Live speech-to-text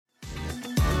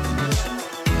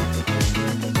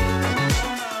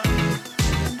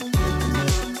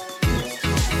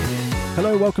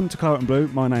welcome to Claret and Blue.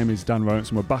 My name is Dan Rowlands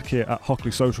and we're back here at Hockley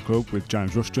Social Club with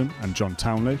James Rushton and John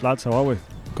Townley. Lads, how are we?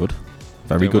 Good.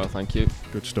 Very good. Well, thank you.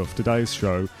 Good stuff. Today's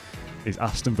show is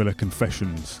Aston Villa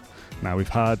Confessions. Now, we've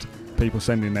had people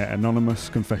sending their anonymous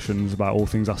confessions about all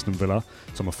things Aston Villa.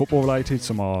 Some are football related,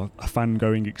 some are a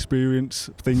fan-going experience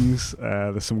things.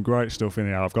 There's some great stuff in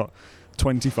here. I've got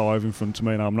 25 in front of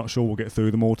me and I'm not sure we'll get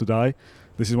through them all today.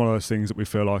 This is one of those things that we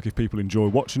feel like if people enjoy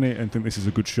watching it and think this is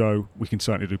a good show, we can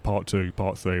certainly do part 2,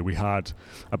 part 3. We had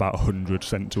about 100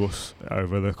 sent to us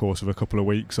over the course of a couple of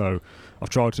weeks, so I've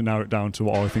tried to narrow it down to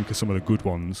what I think are some of the good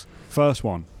ones. First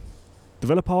one, the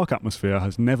Villa Park atmosphere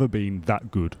has never been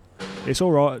that good. It's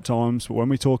alright at times, but when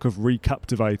we talk of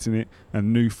recaptivating it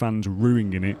and new fans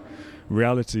ruining it,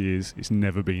 reality is it's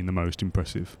never been the most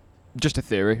impressive. Just a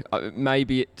theory.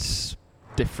 Maybe it's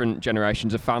different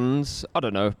generations of fans. I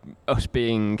don't know. Us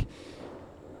being...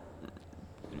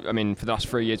 I mean, for the last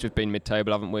 3 years we've been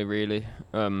mid-table, haven't we, really?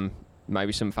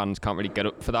 Maybe some fans can't really get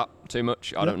up for that too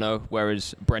much. I don't know.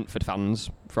 Whereas Brentford fans,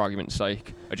 for argument's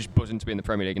sake, are just buzzing to be in the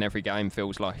Premier League and every game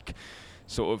feels like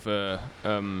sort of...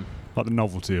 like the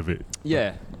novelty of it.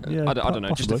 Yeah. I don't know.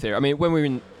 Possibly. Just a theory. I mean, when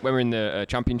we were in the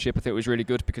Championship, I think it was really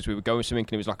good because we were going something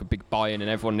and it was like a big buy-in and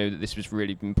everyone knew that this was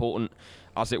really important,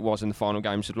 as it was in the final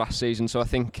games of last season. So I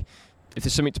think if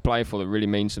there's something to play for that really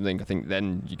means something, I think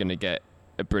then you're going to get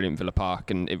a brilliant Villa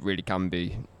Park and it really can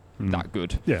be that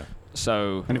good. Yeah.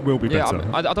 So and it will be better.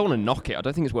 I don't want to knock it. I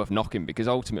don't think it's worth knocking because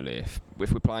ultimately, if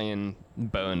we're playing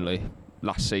Burnley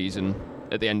last season,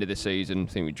 at the end of the season,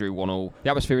 I think we drew 1-1. The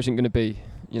atmosphere isn't going to be,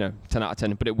 10 out of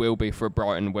 10, but it will be for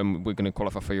Brighton when we're going to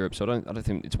qualify for Europe. So I don't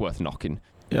think it's worth knocking.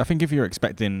 Yeah, I think if you're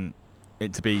expecting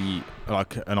it to be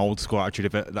like an old school attitude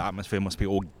of it, the atmosphere must be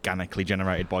organically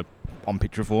generated by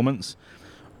on-pitch performance.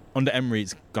 Under Emery,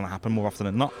 it's going to happen more often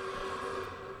than not.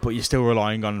 But you're still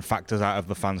relying on factors out of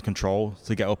the fans' control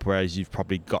to get up, whereas you've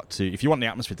probably got to, if you want the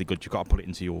atmosphere to be good, you've got to put it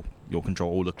into your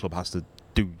control. All the club has to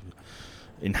do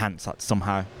enhance that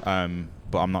somehow.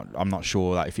 But I'm not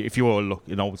sure that if you're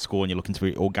in old school and you're looking to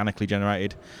be organically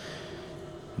generated,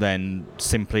 then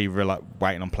simply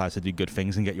waiting on players to do good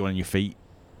things and get you on your feet,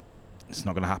 it's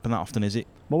not going to happen that often, is it?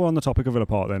 Well, we're on the topic of Villa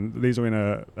Park then. These are in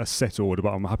a set order, but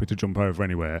I'm happy to jump over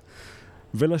anywhere.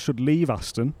 Villa should leave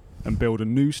Aston and build a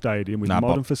new stadium with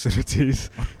modern facilities.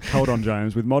 Hold on,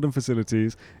 James. With modern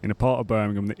facilities in a part of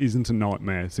Birmingham that isn't a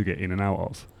nightmare to get in and out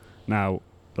of. Now,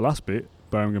 the last bit,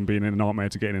 Birmingham being a nightmare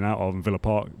to get in and out of, and Villa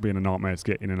Park being a nightmare to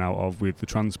get in and out of, with the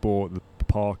transport, the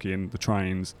parking, the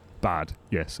trains, bad.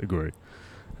 Yes, agree.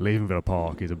 Leaving Villa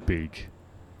Park is a big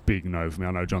no for me.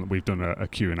 I know, John, that we've done a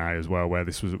Q&A as well, where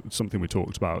this was something we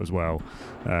talked about as well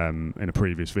in a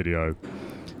previous video.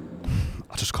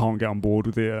 I just can't get on board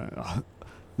with it.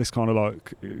 This kind of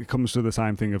like, it comes to the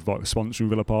same thing of like sponsoring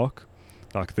Villa Park,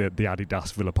 like the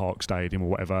Adidas Villa Park Stadium or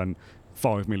whatever, and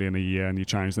 5 million a year and you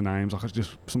change the names. Like, it's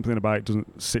just something about it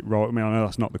doesn't sit right with me. I know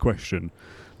that's not the question.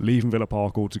 Leaving Villa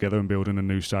Park altogether and building a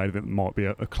new stadium that might be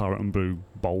a claret and blue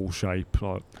bowl shape,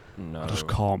 like, no. I just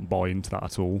can't buy into that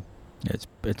at all. Yeah,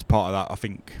 it's part of that, I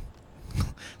think.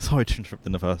 Sorry to interrupt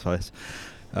in the first place.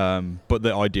 But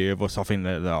the idea of us, I think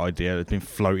the idea has been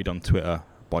floated on Twitter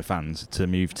by fans to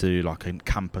move to like a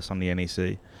campus on the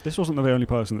NEC. This wasn't the only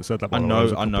person that said that. I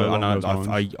know.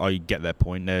 I get their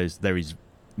point. There is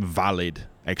valid,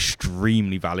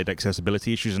 extremely valid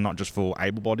accessibility issues, and not just for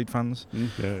able-bodied fans.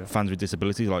 Fans with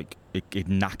disabilities. Like it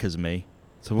knackers me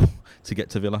to get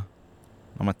to Villa.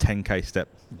 I'm a 10k step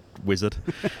wizard.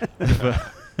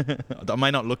 I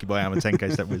may not look it, but I am a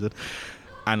 10k step wizard.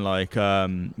 And like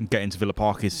getting to Villa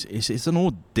Park is an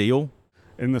ordeal.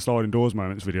 In the sliding doors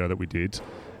moments video that we did,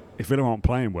 if Villa aren't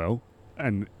playing well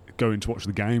and going to watch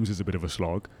the games is a bit of a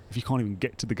slog, if you can't even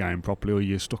get to the game properly or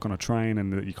you're stuck on a train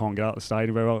and you can't get out of the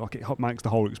stadium very well, like, it makes the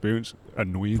whole experience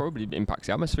annoying. Probably impacts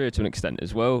the atmosphere to an extent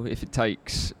as well, if it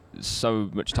takes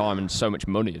so much time and so much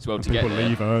money as well and to get there. People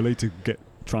leave early to get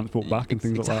transport back and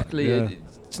things like that. Exactly. Yeah.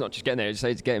 It's not just getting there,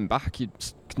 it's getting back.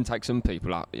 It can take some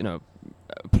people out,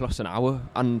 plus an hour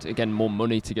and again more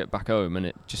money to get back home, and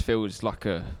it just feels like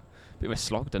a bit of a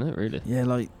slog, doesn't it, really? Yeah,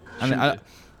 like, and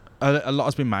a lot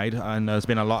has been made, and there's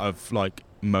been a lot of like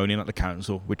moaning at the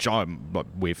council, which I'm like,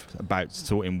 with about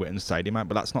sorting Witten Stadium out,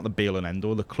 but that's not the be all and end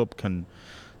all. The club can,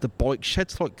 the bike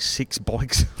shed's like 6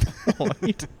 bikes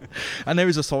wide, and there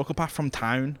is a cycle path from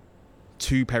town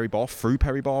to Perry Bar, through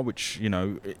Perry Bar, which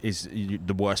is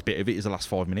the worst bit of it is the last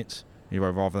 5 minutes,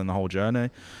 rather than the whole journey.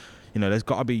 There's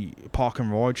got to be park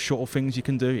and ride shuttle things you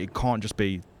can do. It can't just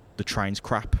be the train's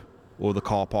crap or the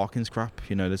car parking's crap.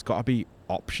 There's got to be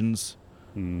options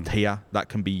here that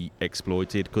can be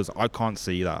exploited, because I can't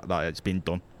see that it's been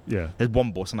done. Yeah. There's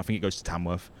one bus and I think it goes to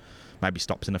Tamworth, maybe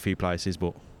stops in a few places,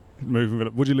 but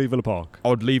Would you leave Villa Park? I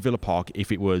would leave Villa Park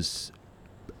if it was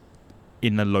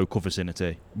in the local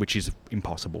vicinity, which is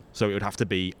impossible. So it would have to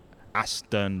be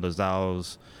Aston,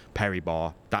 Lascelles, Perry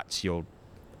Bar. That's your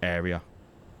area.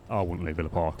 I wouldn't leave Villa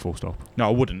Park, full stop. No,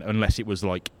 I wouldn't, unless it was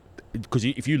like... Because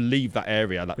if you leave that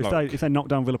area... If they knocked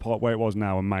down Villa Park where it was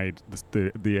now and made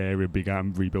the area bigger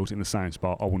and rebuilt it in the same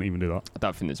spot, I wouldn't even do that. I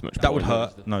don't think there's much. That would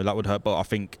hurt. No, that would hurt. But I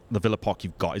think the Villa Park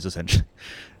you've got is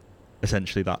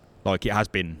essentially that. Like, it has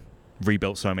been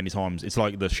rebuilt so many times. It's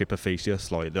like the ship of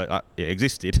Theseus. Like, it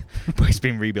existed, but it's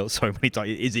been rebuilt so many times.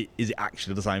 Is it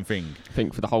actually the same thing? I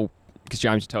think for the whole... Because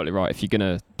James is totally right. If you're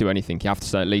going to do anything, you have to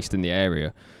stay at least in the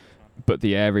area. But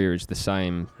the area is the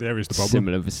same. The area is the problem.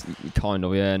 Similar, kind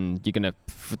of, yeah. And you're going to...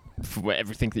 For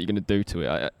everything that you're going to do to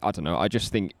it, I don't know. I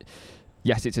just think...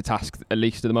 Yes, it's a task, at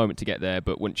least at the moment, to get there.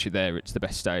 But once you're there, it's the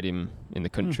best stadium in the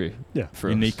country. Yeah. For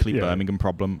Uniquely us. Birmingham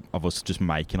problem of us just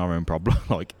making our own problem,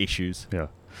 like issues. Yeah.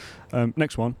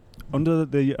 Next one. Under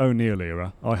the O'Neill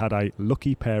era, I had a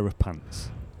lucky pair of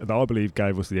pants that I believe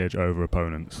gave us the edge over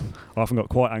opponents. I often got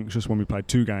quite anxious when we played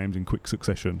 2 games in quick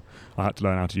succession. I had to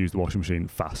learn how to use the washing machine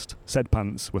fast. Said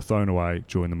pants were thrown away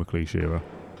during the McLeish era.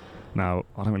 Now,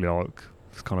 I don't really like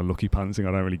this kind of lucky pants thing.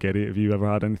 I don't really get it. Have you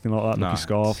ever had anything like that? No, lucky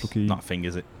scarf? Lucky... Not a thing,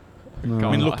 is it? No.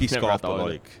 I mean, I've lucky never scarf, had that but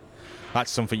either. like...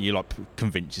 That's something you like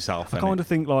convince yourself. I kind of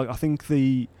think I think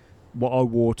what I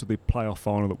wore to the playoff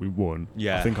final that we won,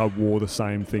 Yeah. I think I wore the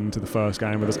same thing to the first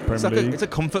game of the Premier League. It's a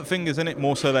comfort thing, isn't it?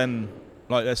 More so than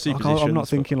like their superstitions. I'm not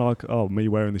thinking like, oh, me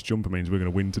wearing this jumper means we're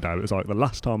going to win today. It was like the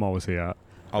last time I was here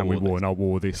and we won, I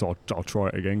wore this. I'll try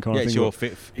it again. Kind of it's thing. your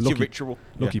fit. It's your ritual.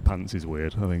 Lucky pants is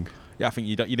weird, I think. Yeah, I think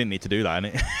you didn't need to do that,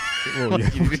 innit? Well,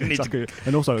 yeah, You didn't need exactly.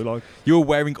 And also, like, you were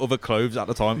wearing other clothes at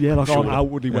the time. yeah, like sure. I'm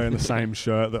outwardly wearing the same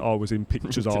shirt that I was in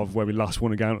pictures of where we last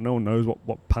won a game. No one knows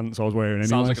what pants I was wearing anyway.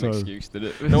 Sounds like so. an excuse, doesn't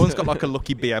it? No one's got like a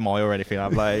lucky BMI or anything.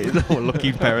 I've like or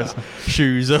lucky pair of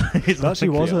shoes. There actually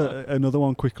was another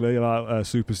one quickly about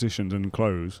superstitions and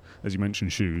clothes, as you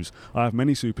mentioned, shoes. I have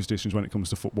many superstitions when it comes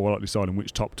to football, like deciding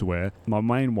which top to wear. My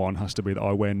main one has to be that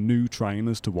I wear new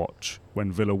trainers to watch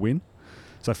when Villa win.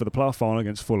 So for the playoff final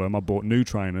against Fulham, I bought new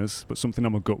trainers, but something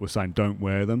on my gut was saying don't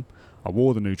wear them. I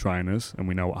wore the new trainers, and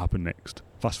we know what happened next.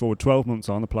 Fast forward 12 months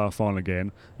on, the playoff final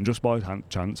again, and just by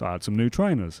chance, I had some new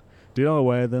trainers. Did I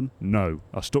wear them? No.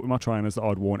 I stuck with my trainers that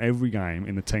I'd worn every game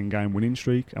in the 10-game winning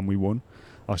streak, and we won.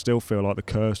 I still feel like the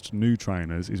cursed new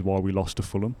trainers is why we lost to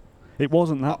Fulham. It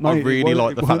wasn't that, mate. I really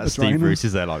like the fact that the Steve trainers. Bruce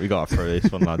is there. Like, we got to throw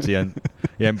this one, lads. He ain't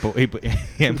bought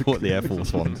the Air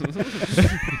Force ones.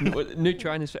 New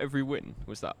trainers for every win,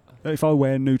 was that? If I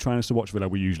wear new trainers to watch Villa,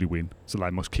 we usually win. So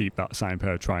they must keep that same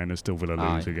pair of trainers till Villa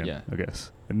lose again, yeah. I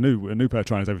guess. A new pair of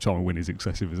trainers every time we win is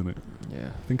excessive, isn't it?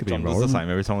 Yeah. Think of the John does the environment. same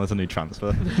every time there's a new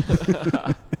transfer.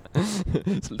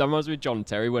 That reminds me of John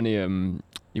Terry when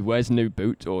he wears new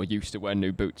boots, or used to wear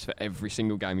new boots for every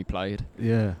single game he played.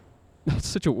 Yeah. That's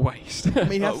such a waste. I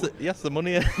mean, he has the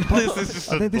money. This is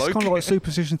just I think this kind of like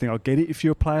superstition thing. I get it if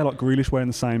you're a player like Grealish wearing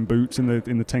the same boots in the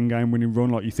 10-game winning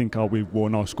run. Like you think, oh, we've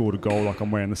won, I scored a goal, like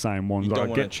I'm wearing the same ones. You like, don't I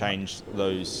want to get, change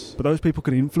those. but those people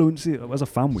can influence it. As a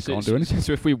fan, we can't do anything.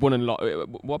 So if we won a lot,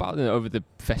 what about over the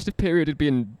festive period? It'd be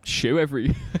in shoe every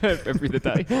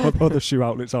day. Other shoe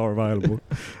outlets are available.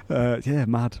 Yeah,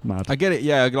 mad. I get it.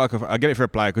 Yeah, I get it for a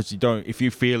player because you don't. If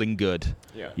you're feeling good,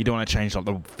 Yeah. you don't want to change like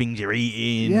the things you're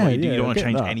eating. Yeah, you don't want to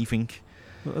I get change that. anything.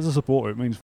 As a supporter, it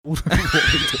means what we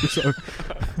do, so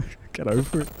get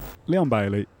over it. Leon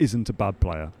Bailey isn't a bad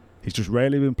player. He's just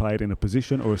rarely been played in a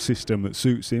position or a system that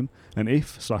suits him, and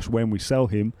if/when we sell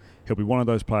him, he'll be one of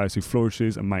those players who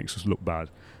flourishes and makes us look bad.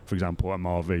 For example,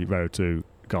 Marvi, Veretout,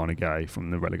 Garner Gay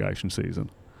from the relegation season.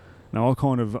 Now,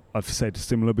 I've said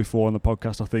similar before on the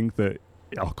podcast. I think that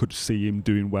I could see him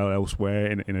doing well elsewhere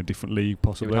in a different league, It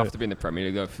possibly. would have to be in the Premier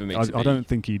League though for me. I don't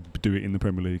think he'd do it in the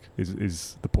Premier League.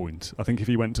 Is the point? I think if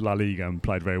he went to La Liga and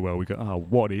played very well, we go, oh,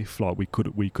 what if like we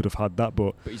could have had that,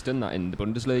 but But he's done that in the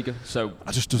Bundesliga, so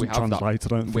it just doesn't we have translate.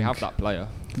 That, I don't. we think. have that player.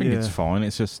 I think it's fine.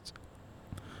 It's just.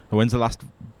 When's the last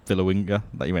Villa winger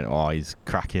that you went? Oh, he's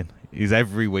cracking. He's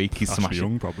every week. He's Ashley smashing.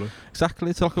 Young, probably. Exactly.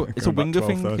 It's like it's a Going back winger 12,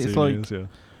 thing. 13 It's like years, yeah.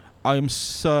 I am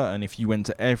certain if you went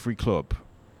to every club,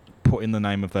 put in the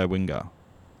name of their winger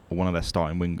or one of their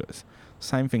starting wingers,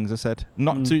 same things are said.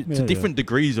 Not to different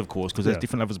degrees, of course, because there's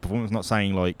different levels of performance. Not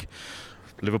saying like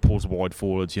Liverpool's wide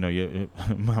forwards,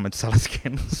 Mohamed Salah's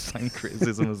getting the same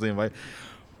criticism as him.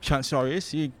 Chances are,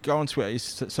 you go on Twitter, you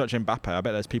search Mbappe. I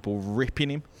bet there's people ripping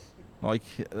him. Like,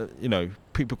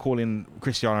 people calling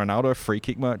Cristiano Ronaldo a free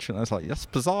kick merchant. I was like, that's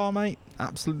bizarre, mate.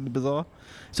 Absolutely bizarre.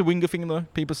 It's a winger thing, though.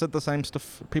 People said the same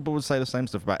stuff. People would say the same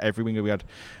stuff about every winger we had.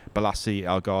 Balassi,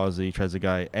 El Ghazi,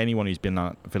 Trezeguet, anyone who's been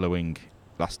at Villa wing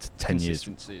last 10 years.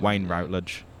 Wayne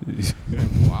Routledge.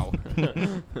 Wow.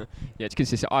 Yeah, it's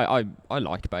consistent. I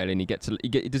like Bailey, and he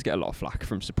does get a lot of flack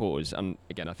from supporters. And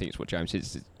again, I think it's what James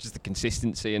says, it's just the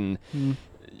consistency, and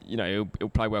you know, he'll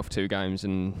play well for 2 games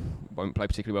and won't play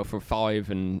particularly well for 5.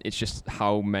 And it's just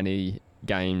how many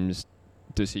games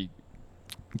does he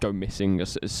go missing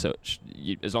as such?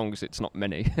 As long as it's not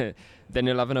many, then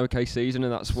he'll have an okay season,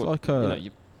 and that's it's what like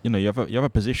you have a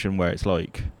position where it's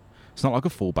like, it's not like a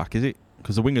fullback, is it?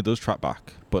 Because the winger does track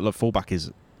back, but the fullback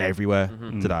is everywhere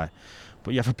today.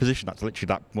 But you have a position that's literally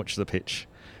that much of the pitch,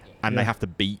 and they have to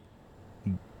beat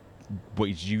what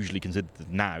is usually considered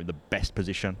now the best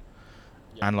position.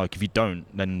 Yeah. And like, if you don't,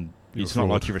 then it's not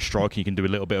like you're a striker. You can do a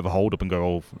little bit of a hold up and go,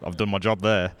 "Oh, I've done my job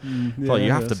there." Like,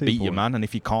 you have to beat your man, and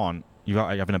if you can't, you're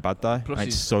having a bad day.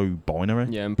 It's so binary.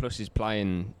 Yeah, and plus he's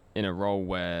playing in a role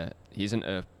where he isn't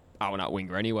a out-and-out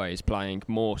winger anyway. He's playing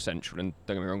more central, and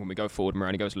don't get me wrong, when we go forward,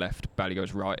 Morani goes left, Bailey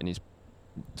goes right, and he's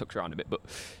tucks around a bit. But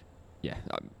yeah,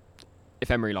 if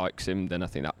Emery likes him, then I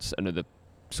think that's another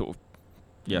sort of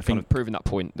kind of proving that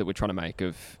point that we're trying to make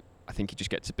of. I think he just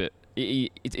gets a bit.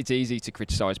 It's easy to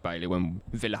criticise Bailey when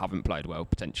Villa haven't played well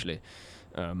potentially.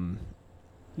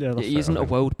 He isn't a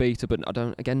world beater, but I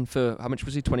don't. Again, for how much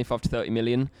was he? 25 to 30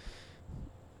 million.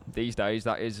 These days,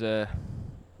 that is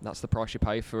that's the price you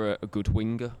pay for a good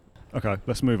winger. Okay,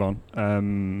 let's move on. I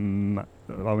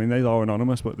mean, these are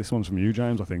anonymous, but this one's from you,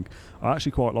 James, I think. I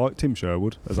actually quite like Tim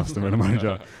Sherwood as Aston Villa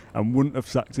manager, and wouldn't have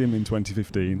sacked him in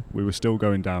 2015. We were still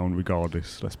going down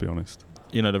regardless, let's be honest.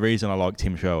 You know, the reason I like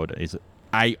Tim Sherwood is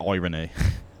A, irony.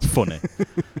 It's funny.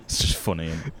 It's just funny.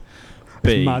 And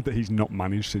B, it's mad that he's not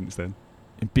managed since then.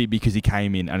 B, because he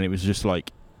came in and it was just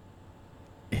like,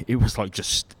 it was like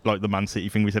just like the Man City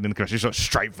thing we said in the question. It's like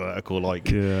straight vertical, like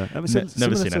never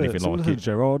seen anything like it.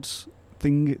 Gerrard's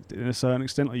thing, in a certain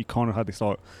extent, like, you kind of had this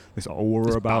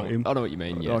aura about him. I know what you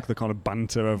mean. Yeah, like the kind of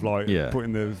banter of like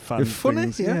putting the fan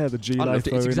things. Yeah, the G.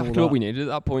 It's exactly what we needed at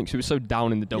that point, because he was so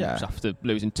down in the dumps after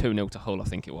losing 2-0 to Hull. I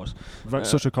think it was.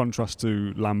 Such a contrast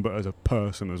to Lambert as a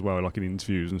person as well, like in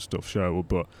interviews and stuff. Sherwood,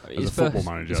 but as a football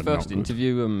manager, his first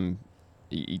interview,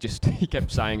 he kept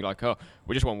saying like, "Oh,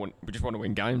 we just want to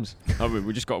win games. I mean,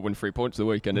 we just got to win 3 points the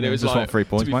weekend." And it was just like, 3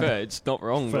 points, to be fair, it's not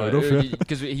wrong,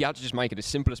 because he had to just make it as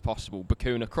simple as possible.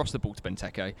 Bakuna crossed the ball to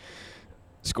Benteke,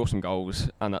 score some goals,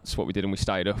 and that's what we did, and we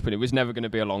stayed up. And it was never going to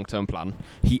be a long-term plan.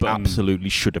 He absolutely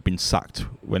should have been sacked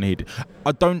when he did.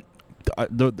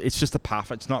 It's just the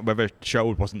path. It's not whether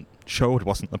Sherwood wasn't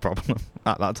the problem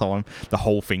at that time. The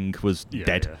whole thing was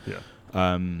dead.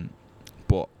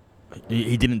 But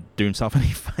he didn't do himself any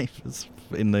favours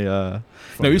in the.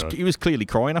 He was clearly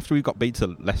crying after we got beat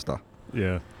to Leicester.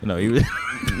 Yeah, he was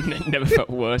never felt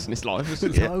worse in his life.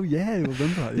 Oh yeah, I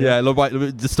remember that. Yeah, like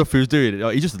the stuff he was doing.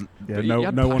 He just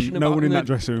no one in that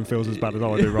dressing room feels as bad as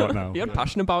I do right now. He had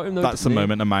passion about him, though. That's the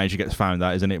moment a manager gets found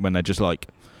out, isn't it? When they're just like,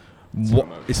 what?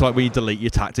 It's like when you delete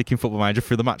your tactic in Football Manager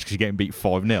through the match because you're getting beat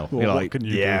 5-0. Well, you're like, put a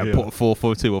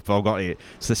 4-4-2 up. I've got it.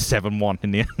 It's a 7-1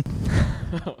 in the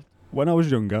end. When I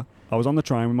was younger, I was on the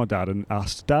train with my dad and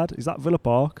asked, "Dad, is that Villa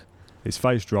Park?" His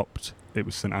face dropped. It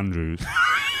was St Andrews.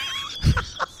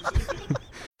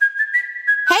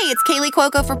 Hey, it's Kaylee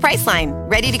Cuoco for Priceline.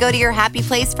 Ready to go to your happy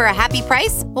place for a happy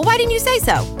price? Well, why didn't you say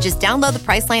so? Just download the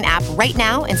Priceline app right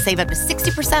now and save up to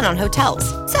 60% on hotels.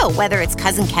 So whether it's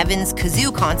Cousin Kevin's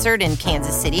Kazoo Concert in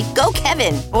Kansas City, go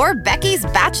Kevin, or Becky's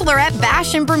Bachelorette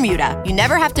Bash in Bermuda, you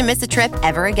never have to miss a trip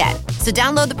ever again. So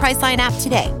download the Priceline app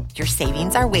today. Your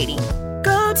savings are waiting.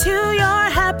 Go to your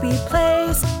happy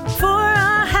place for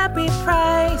a happy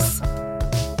price.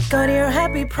 Go to your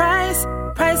happy price,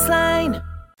 Priceline.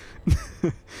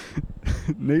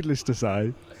 Needless to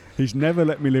say, he's never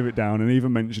let me live it down, and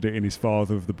even mentioned it in his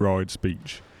Father of the Bride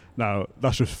speech. Now,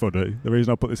 that's just funny. The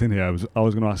reason I put this in here was I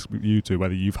was going to ask you two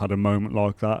whether you've had a moment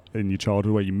like that in your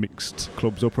childhood where you mixed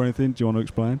clubs up or anything. Do you want to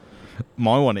explain?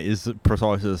 My one is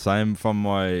precisely the same from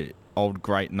my old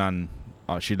great nan.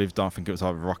 She lived, I think it was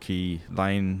like Rocky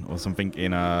Lane or something,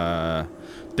 in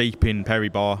deep in Perry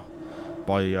Bar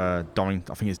by I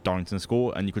think it's Dorrington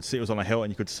School, and you could see it was on a hill,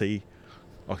 and you could see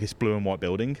like this blue and white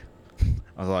building.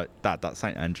 I was like, Dad, that's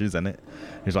St Andrews, isn't it?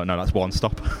 He's like, no, that's one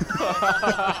stop.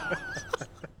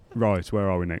 Right, where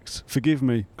are we next? Forgive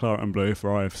me, Claret and Blue,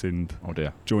 for I have sinned. Oh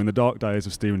dear. During the dark days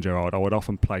of Steven Gerrard, I would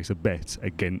often place a bet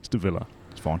against Villa.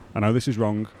 It's fine. I know this is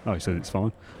wrong. Oh, he said it's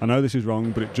fine. I know this is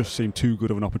wrong, but it just seemed too good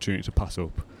of an opportunity to pass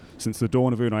up. Since the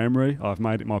dawn of Unai Emery, I've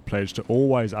made it my pledge to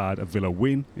always add a Villa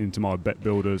win into my bet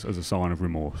builders as a sign of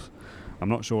remorse. I'm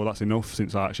not sure that's enough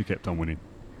since I actually kept on winning.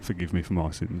 Forgive me for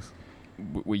my sins.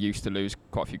 We used to lose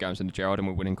quite a few games under Gerrard, and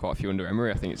we're winning quite a few under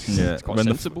Emery. I think it's quite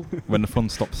sensible. When the fun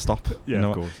stop. Yeah, you know,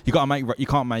 of course. You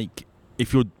can't make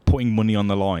if you're putting money on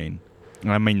the line.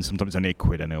 And I mean, sometimes it's only a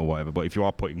quid in it or whatever. But if you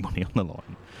are putting money on the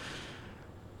line,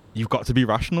 you've got to be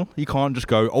rational. You can't just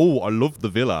go, "Oh, I love the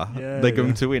Villa. They're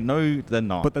going to win." No, they're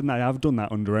not. But then they have done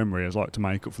that under Emery as like to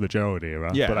make up for the Gerrard era.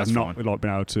 Yeah, but that's they've not fine. like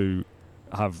been able to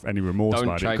have any remorse Don't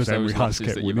about it chase because Emery those has losses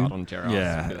kept that you've winning. had on Gerrard.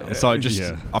 Yeah. So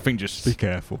I think be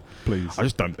careful, please. I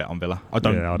just don't bet on Villa. I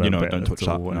don't don't touch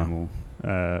that anymore.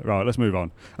 Right, let's move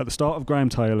on. At the start of Graham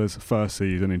Taylor's first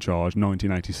season in charge,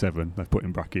 1987, they've put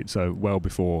in brackets, so well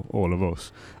before all of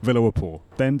us, Villa were poor.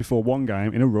 Then, before one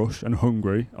game, in a rush and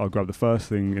hungry, I grabbed the first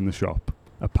thing in the shop,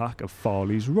 a pack of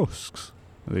Farley's rusks.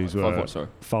 These were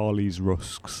Farley's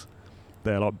rusks.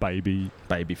 They're like baby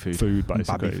food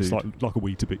basically. It's like a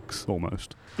Weetabix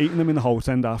almost. Eating them in the Holt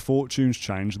End, our fortunes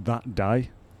changed that day.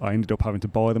 I ended up having to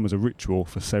buy them as a ritual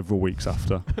for several weeks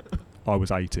after. I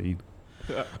was 18.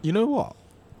 You know what?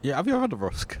 Yeah, have you ever had a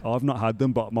rusk? I've not had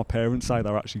them, but my parents say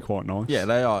they're actually quite nice. Yeah,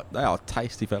 they are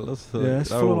tasty fellas. Yeah, it's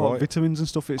full of like vitamins and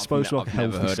stuff. It's supposed to be like a I've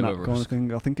never healthy heard snack of a kind of rusk.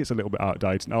 thing. I think it's a little bit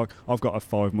outdated. Now, I've got a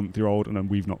 5-month-old and then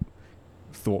we've not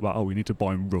thought about, we need to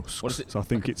buy him rusks. What is it? So I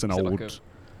think it's an old...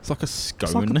 It's like a scone.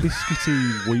 It's like a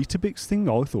biscuity Weetabix thing,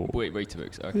 I thought.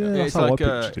 Weetabix, okay. Yeah, Yeah, that's it's how like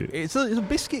I pictured it. it's a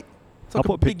biscuit. It's I'll like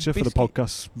put a big picture for the biscuit.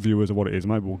 podcast viewers of what it is.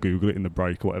 Maybe we'll Google it in the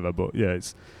break or whatever. But yeah,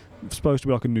 it's supposed to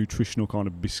be like a nutritional kind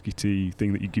of biscuity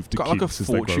thing that you give to Got kids like a as they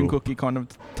grow fortune up. cookie kind of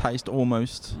taste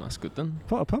almost. That's good then.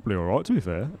 Probably all right, to be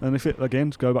fair. And if it, again,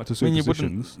 to go back to I mean, you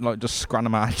superstitions... wouldn't like just scran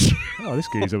them out. Oh, this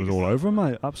geezer was all over him,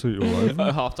 mate. Absolutely all over him.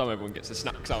 At half time, everyone gets the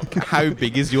snacks out. How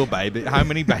big is your baby? How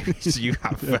many babies do you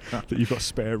have? That you've got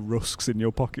spare rusks in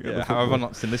your pocket. at the How have I football.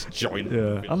 not seen this joint?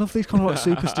 Yeah, I love these kind of like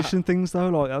superstition things though.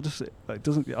 Like it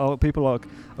doesn't. People like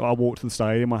I walk to the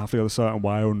stadium, I have to go a certain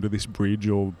way under this bridge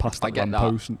or past I that get that.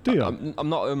 lamppost. Do you? I'm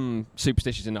not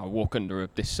superstitious in that I walk under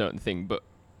this certain thing, but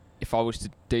if I was to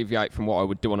deviate from what I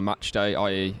would do on a match day,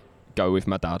 i.e. go with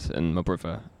my dad and my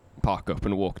brother, park up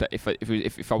and walk, that if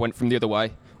I went from the other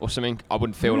way or something, I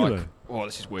wouldn't feel Really? like, oh,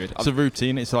 this is weird. It's a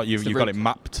routine. It's like you've got it routine.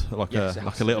 mapped like Yes, a it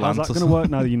like has. a little How's that answer. going to work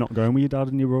now that you're not going with your dad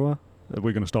and your brother? Are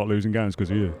we going to start losing games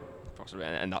because of you? Possibly,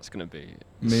 and that's going to be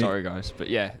Me- sorry guys, but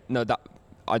yeah, no, that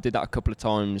I did that a couple of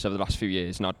times over the last few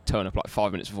years, and I'd turn up like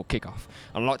 5 minutes before kickoff,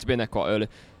 and I like to be in there quite early,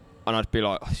 and I'd be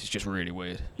like, oh, this is just really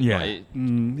weird. Yeah. Like,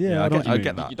 Yeah, I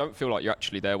get that. you don't feel like you're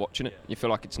actually there watching it. You feel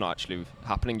like it's not actually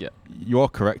happening yet. You are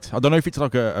correct. I don't know if it's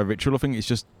like a ritual thing. It's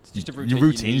just Just a your routine, you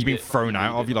routine's need been it. thrown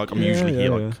out of you. Like I'm Yeah, usually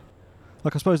here. yeah. Like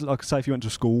Like I suppose, like say if you went to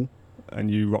school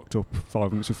and you rocked up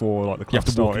 5 minutes before like the You have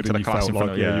class to walk started into and the you class felt in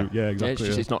front like of- yeah, yeah. yeah, exactly. It's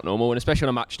just it's not normal, and especially on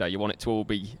a match day, you want it to all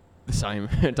be the same.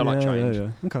 Don't like change.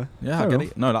 Yeah. Okay. yeah, Fair I get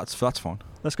enough. it. No, that's fine.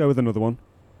 Let's go with another one.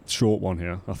 Short one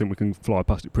here. I think we can fly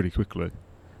past it pretty quickly.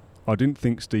 I didn't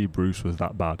think Steve Bruce was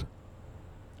that bad.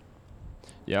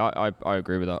 Yeah, I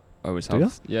agree with that. I always Do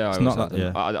have. ya? Yeah, It's I always not have.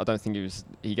 that- yeah. I don't think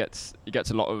he gets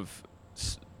a lot of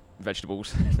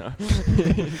vegetables. No.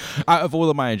 Out of all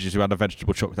the managers who had a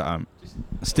vegetable chucked at him,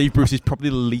 Steve Bruce is probably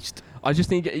the least. I just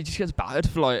think he just gets battered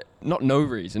for like not no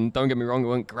reason. Don't get me wrong, it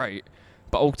weren't great,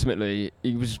 but ultimately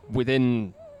he was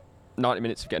within 90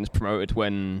 minutes of getting us promoted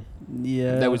when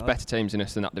there was better teams in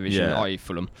us than that division, Yeah. i.e.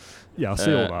 Fulham. Yeah, I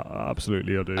see all that.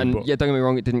 Absolutely, I do. And but yeah, don't get me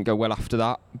wrong, it didn't go well after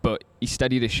that, but he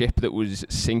steadied a ship that was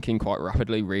sinking quite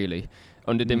rapidly, really.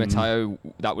 Under Di Matteo,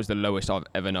 that was the lowest I've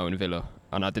ever known Villa,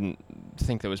 and I didn't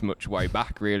think there was much way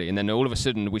back, really. And then all of a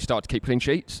sudden, we started to keep clean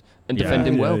sheets and Yeah.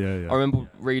 defending well. Yeah. I remember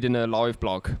reading a live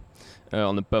blog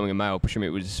on the Birmingham Mail, presumably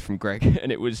it was from Greg,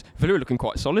 and it was Villa were looking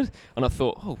quite solid. And I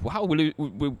thought, oh wow,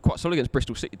 we're quite solid against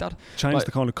Bristol City, Dad. changed like-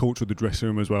 the kind of culture of the dressing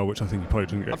room as well, which I think you probably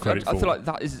didn't get credit I for. feel like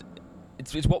that is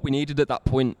it's what we needed at that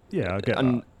point. Yeah, I get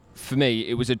And that. for me,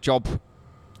 it was a job.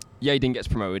 Yeah, he didn't get us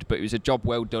promoted, but it was a job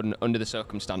well done under the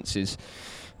circumstances.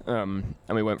 And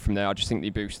we went from there. I just think the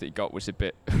boost that he got was a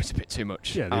bit too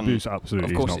much. Yeah, the And abuse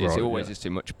absolutely Of course, is not it is. right. It always yeah. is too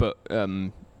much. But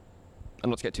and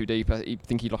not to get too deep, I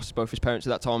think he lost both his parents at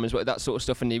that time as well. That sort of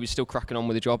stuff, and he was still cracking on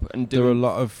with the job and There were a doing.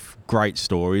 lot of great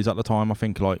stories at the time. I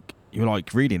think like you were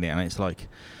like reading it and it's like,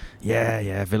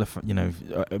 yeah, Villa.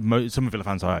 Some Villa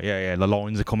fans are like, yeah, the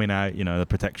lines are coming out. You know, the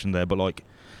protection there, but like.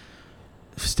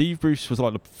 Steve Bruce was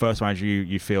like the first manager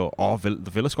you feel, the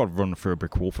Villa squad run through a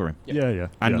brick wall for him. Yeah.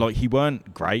 And yeah. like he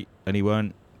weren't great and he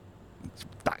weren't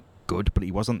that good, but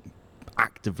he wasn't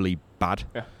actively bad.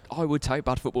 Yeah. I would take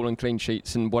bad football and clean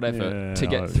sheets and whatever Yeah, to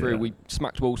get through. yeah. We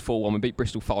smacked Wolves 4-1. We beat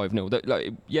Bristol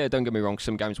 5-0. Don't get me wrong,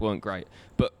 some games weren't great,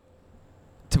 but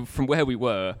from where we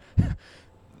were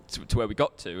to where we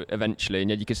got to eventually, and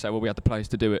yet you could say, well, we had the players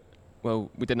to do it.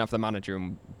 Well, we didn't have the manager,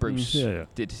 and Bruce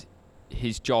did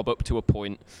his job up to a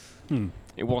point.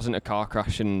 It wasn't a car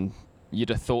crash, and you'd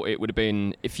have thought it would have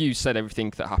been, if you said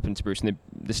everything that happened to Bruce and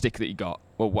the stick that he got,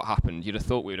 well, what happened, you'd have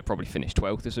thought we would have probably finished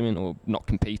 12th or something, or not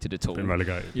competed at all. Been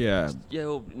relegated. Yeah,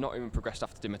 or not even progressed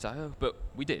after Di Matteo, but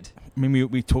we did. I mean,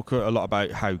 we talk a lot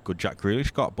about how good Jack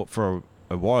Grealish got, but for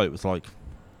a while it was like,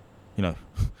 you know,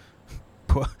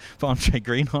 put Andre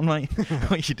Green on, mate.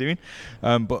 What are you doing?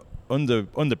 But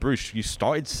under Bruce, you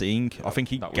started seeing, I think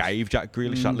he gave Jack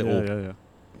Grealish that little... Yeah.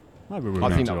 Maybe you're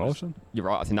right.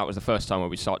 I think that was the first time where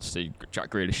we started to see Jack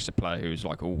Grealish as a player who was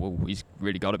like, oh, he's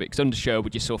really got a bit. Because under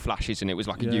Sherwood, you saw flashes, and it was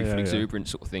like a youthful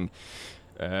exuberance sort of thing.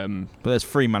 But there's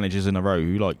 3 managers in a row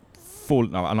who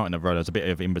not in a row. There's a bit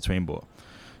of in between, but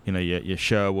you know, your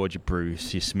Sherwood, your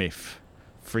Bruce, your Smith,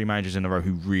 3 managers in a row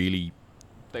who really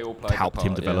helped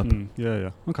him develop.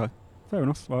 Yeah. Okay, fair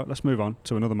enough. Right, let's move on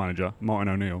to another manager, Martin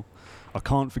O'Neill. I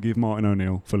can't forgive Martin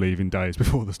O'Neill for leaving days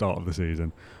before the start of the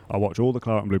season. I watch all the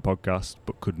Claret and Blue podcasts,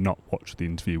 but could not watch the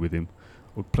interview with him.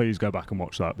 Well, please go back and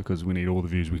watch that, because we need all the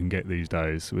views we can get these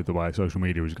days with the way social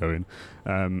media is going.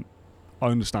 I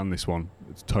understand this one.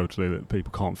 It's totally that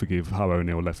people can't forgive how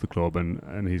O'Neill left the club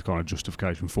and his kind of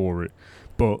justification for it.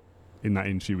 But in that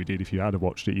interview we did, if you had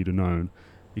watched it, you'd have known.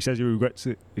 He says he regrets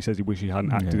it. He says he wishes he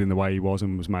hadn't acted in the way he was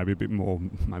and was maybe a bit more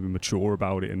mature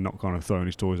about it and not kind of throwing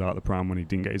his toys out the pram when he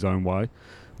didn't get his own way.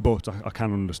 But I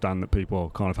can understand that people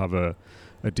kind of have a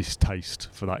distaste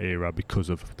for that era because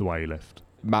of the way he left.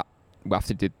 Matt, after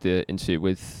he did the interview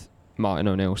with Martin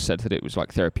O'Neill, said that it was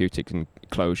like therapeutic and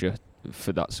closure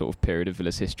for that sort of period of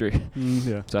Villa's history.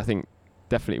 So I think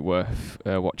definitely worth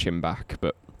watching back.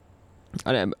 But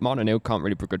I don't know, Martin O'Neill can't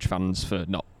really begrudge fans for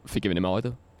not forgiving him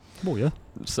either. Oh, yeah.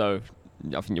 So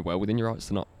I think you're well within your rights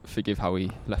to not forgive how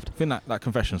he left. I think that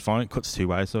confession's fine. It cuts 2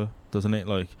 ways, though, doesn't it?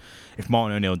 Like, if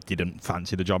Martin O'Neill didn't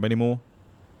fancy the job anymore,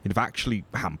 he'd have actually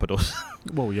hampered us.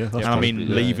 Well, yeah. And I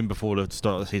mean, leaving before the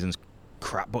start of the season's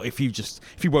crap. But if you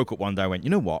woke up one day and went, you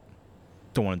know what,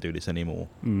 don't want to do this anymore.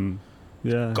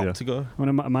 Got to go. I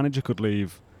mean, a manager could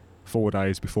leave 4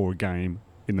 days before a game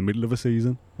in the middle of a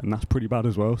season, and that's pretty bad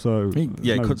as well. So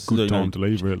good time to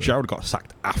leave, really. Gerald got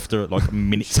sacked after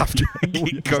minutes after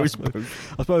it goes.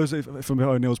 I suppose from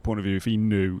O'Neill's point of view, if he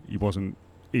knew he wasn't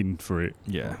in for it,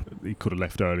 he could have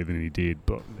left earlier than he did.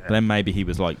 But then maybe he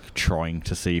was trying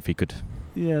to see if he could,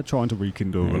 trying to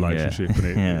rekindle a relationship,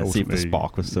 and see if the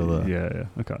spark was still there. Yeah.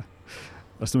 Okay.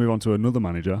 Let's move on to another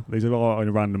manager. These are all in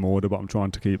a random order, but I'm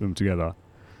trying to keep them together.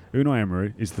 Unai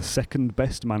Emery is the second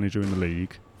best manager in the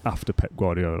league after Pep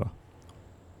Guardiola.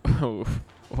 Oh,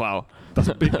 wow. That's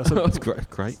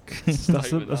great.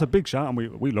 That's a big shout, and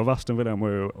we love Aston Villa, and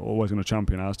we're always going to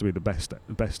champion ours to be the best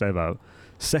ever.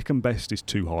 Second best is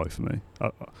too high for me.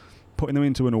 Putting them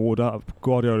into an order,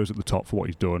 Guardiola's at the top for what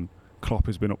he's done. Klopp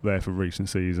has been up there for recent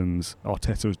seasons.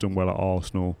 Arteta has done well at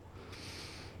Arsenal.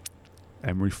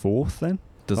 Emery 4th then?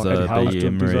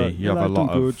 Emery. You have a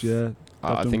lot of... Good,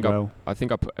 I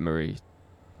think I put Emery...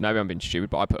 Maybe I'm being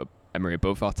stupid, but I put Emery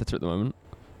above Arteta at the moment.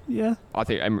 Yeah. I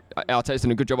think Arteta's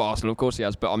done a good job at Arsenal, of course he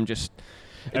has, but I'm just...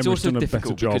 It's Emery's also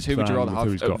difficult because who would you rather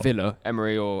have at Villa,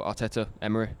 Emery or Arteta?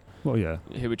 Emery. Well, yeah.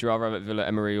 Who would you rather have at Villa,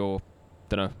 Emery or,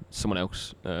 don't know, someone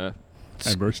else?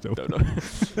 Emery still. Don't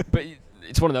know. But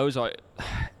it's one of those,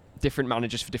 different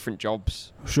managers for different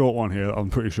jobs. Short one here, I'm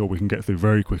pretty sure we can get through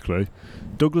very quickly.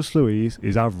 Douglas Luiz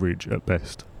is average at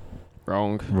best.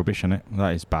 Wrong. Rubbish, isn't it?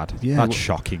 That is bad. Yeah, that's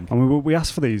shocking. I mean, we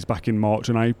asked for these back in March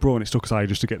and April, and it took us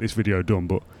ages to get this video done,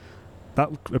 but that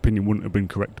opinion wouldn't have been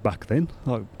correct back then.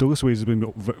 Douglas Luiz has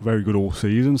been very good all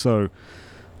season, so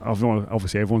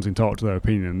obviously everyone's entitled to their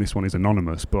opinion, and this one is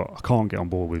anonymous, but I can't get on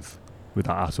board with that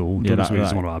at all. Douglas Luiz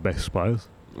is one of our best players.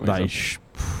 That is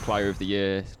Player of the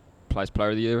Year,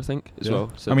 Player of the Year, I think, as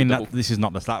well. So I mean, this is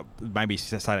not that. Maybe it's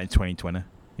just in 2020.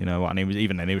 You know, and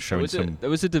even then he was showing some... There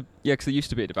was because there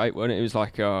used to be a debate, wasn't it? It was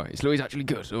like, is Luiz actually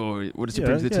good? Or what does he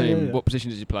bring to the team? Yeah. What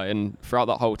position does he play? And throughout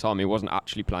that whole time, he wasn't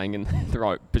actually playing in the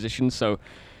right position. So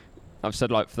I've said,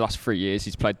 for the last 3 years,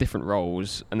 he's played different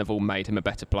roles, and they've all made him a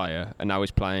better player. And now he's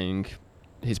playing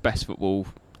his best football,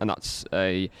 and that's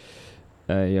a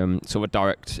sort of a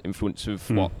direct influence of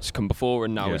what's come before,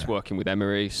 and now he's working with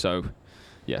Emery. So,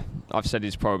 yeah, I've said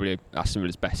he's probably Aston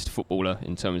Villa's best footballer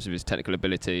in terms of his technical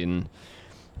ability and...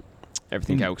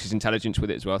 everything else, his intelligence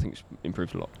with it as well, I think it's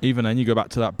improved a lot. Even then, you go back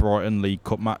to that Brighton League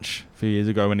Cup match a few years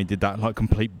ago when he did that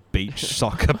complete beach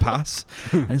soccer pass.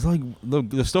 And it's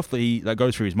the stuff that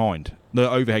goes through his mind,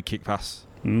 the overhead kick pass.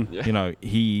 You know,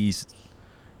 he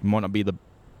might not be the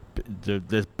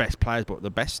the best players, but the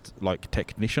best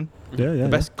technician. The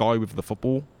best guy with the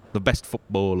football, the best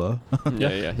footballer.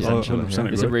 Yeah.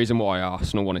 There's a reason why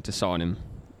Arsenal wanted to sign him.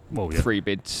 Well, yeah. 3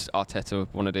 bids. Arteta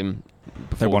wanted him.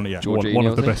 They wanted, yeah. One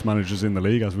of the best managers in the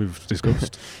league, as we've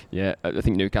discussed. Yeah, I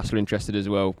think Newcastle interested as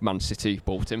well. Man City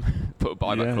bought him, put a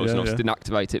buyback clause on us, didn't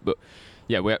activate it. But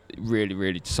yeah, we're really,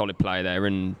 really solid player there,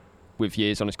 and with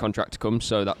years on his contract to come.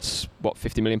 So that's what,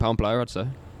 £50 million player, I'd say.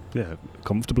 Yeah,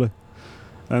 comfortably.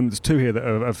 There's 2 here that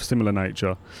are of similar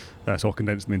nature, so I'll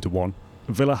condense them into one.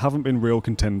 Villa haven't been real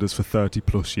contenders for 30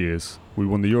 plus years. We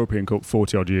won the European Cup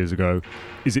 40 odd years ago.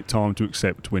 Is it time to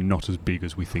accept we're not as big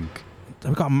as we think?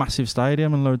 We've got a massive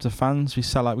stadium and loads of fans. We've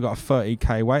got a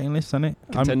 30k waiting list, hasn't it?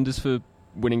 Contenders for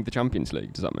winning the Champions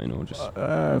League, does that mean? Or just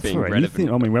being for relevant? Anything.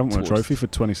 I mean, we haven't won a trophy for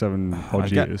 27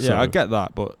 odd years. Yeah, so. I get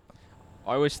that, but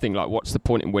I always think, what's the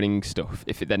point in winning stuff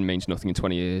if it then means nothing in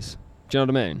 20 years? Do you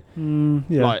know what I mean?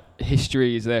 Yeah.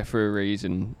 History is there for a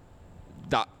reason.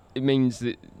 That it means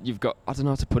that you've got, I don't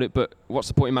know how to put it, but what's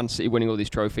the point in Man City winning all these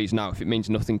trophies now if it means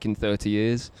nothing in 30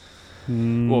 years?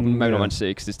 Well, maybe not Man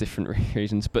City because there's different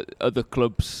reasons, but other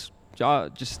clubs are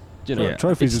just,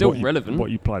 trophies it's is still relevant.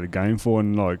 What you play the game for,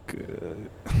 and I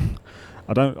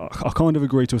kind of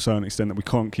agree to a certain extent that we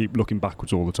can't keep looking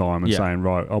backwards all the time and saying,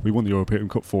 right, we won the European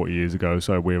Cup 40 years ago,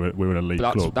 so we're an elite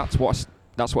club.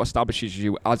 That's what establishes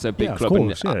you as a big club,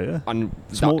 course, and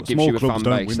small that gives you a clubs fan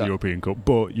don't base. Win the European Cup,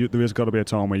 but there has got to be a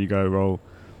time where you go, well,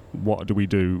 what do we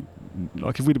do?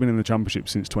 Like if we'd have been in the Championship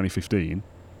since 2015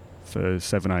 for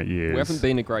 7-8 years, we haven't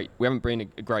been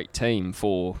a great team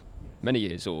for many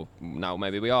years, or now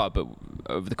maybe we are, but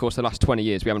over the course of the last 20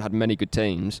 years, we haven't had many good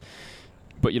teams.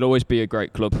 But you'll always be a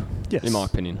great club, in my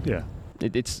opinion. Yeah,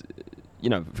 it's. For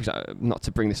example, not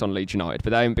to bring this on Leeds United, but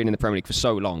they haven't been in the Premier League for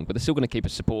so long, but they're still going to keep a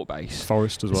support base.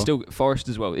 Forest as well. Forest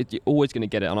as well. You're always going to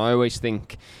get it, and I always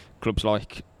think clubs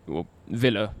like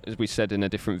Villa, as we said in a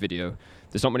different video,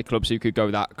 there's not many clubs who could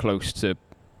go that close to,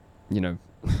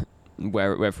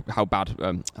 where how bad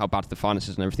the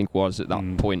finances and everything was at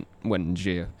that point when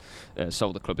Gia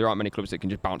sold the club. There aren't many clubs that can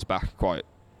just bounce back quite.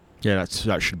 Yeah,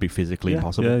 that should be physically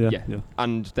impossible. Yeah.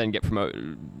 And then get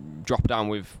promoted, drop down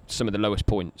with some of the lowest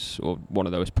points, or one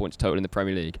of the lowest points total in the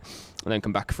Premier League, and then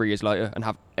come back 3 years later and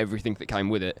have everything that came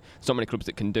with it. There's not many clubs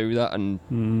that can do that,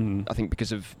 and I think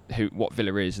because of what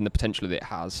Villa is and the potential that it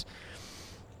has.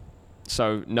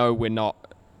 So no, we're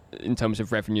not, in terms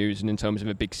of revenues and in terms of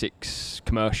a big 6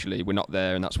 commercially, we're not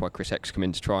there, and that's why Chris X come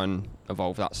in to try and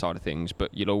evolve that side of things.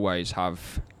 But you'll always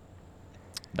have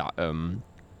that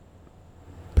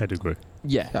pedigree.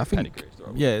 Yeah, I think.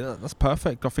 Yeah, that's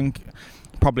perfect. I think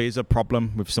probably is a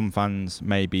problem with some fans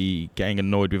maybe getting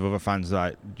annoyed with other fans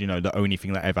that the only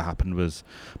thing that ever happened was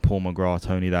Paul McGrath,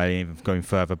 Tony Daly, even going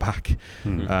further back,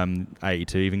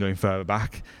 82, even going further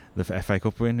back. The FA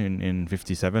Cup win in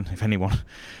 57, if anyone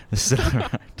is still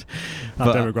around.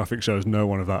 That demographic shows no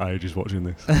one of that age is watching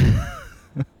this.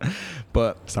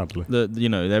 But sadly,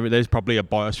 there's probably a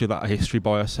bias with that, a history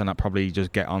bias, and that probably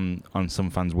just get on some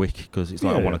fans' wick because it's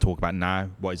like, I want to talk about now.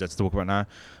 What is there to talk about now?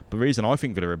 But the reason I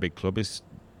think Villa are a big club is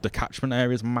the catchment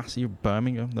area is massive.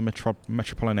 Birmingham, the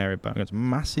metropolitan area of Birmingham is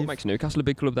massive. What makes Newcastle a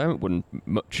big club? They haven't won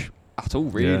much at all,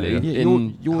 really,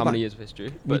 in how many years of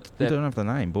history. But we don't have the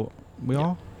name, but we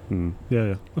are.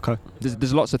 Yeah. Okay.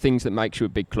 There's lots of things that makes you a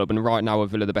big club, and right now, are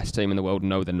Villa the best team in the world?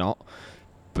 No, they're not.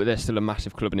 But they're still a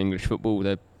massive club in English football.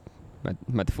 They're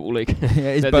made the football league.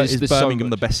 Is Birmingham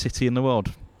the best city in the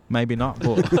world? Maybe not,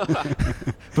 but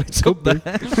but it's up there.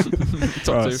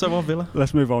 Top 2. So on Villa.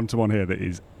 Let's move on to one here that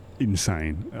is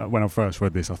insane. When I first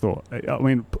read this, I thought,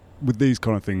 with these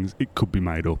kind of things, it could be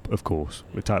made up, of course.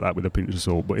 We take that with a pinch of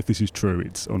salt, but if this is true,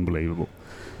 it's unbelievable.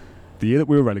 The year that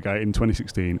we were relegated in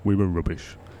 2016, we were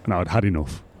rubbish, and I'd had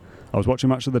enough. I was watching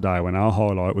Match of the Day when our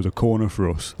highlight was a corner for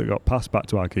us that got passed back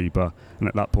to our keeper, and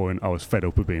at that point I was fed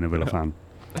up of being a Villa fan.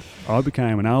 I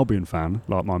became an Albion fan,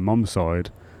 like my mum's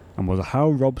side, and was a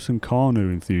Hal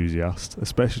Robson-Kanu enthusiast,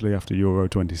 especially after Euro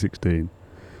 2016.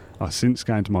 I since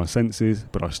came to my senses,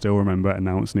 but I still remember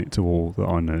announcing it to all that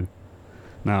I knew.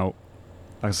 Now,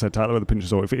 like I said, take that with a pinch of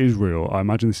salt. If it is real, I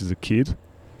imagine this is a kid.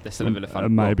 They're still a Villa fan.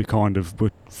 And maybe kind of were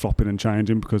flopping and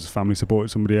changing because family supported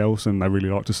somebody else and they really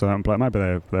liked a certain player. Maybe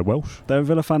they're Welsh. They're a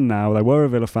Villa fan now. They were a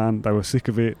Villa fan. They were sick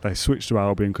of it. They switched to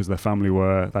Albion because their family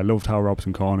were. They loved Hal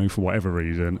Robson-Kanu for whatever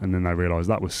reason, and then they realised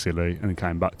that was silly and then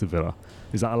came back to Villa.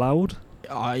 Is that allowed?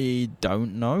 I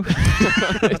don't know.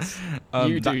 I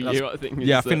think.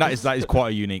 I think that is quite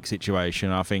a unique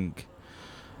situation. I think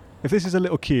If this is a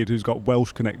little kid who's got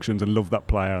Welsh connections and love that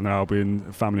player and they're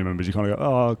Albion family members, you kind of go,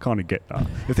 oh, I kind of get that.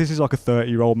 If this is like a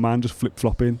 30-year-old man just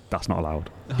flip-flopping, that's not allowed.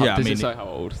 Does it say how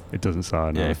old? It doesn't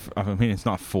say, no. Yeah, it's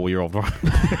not a 4-year-old, right?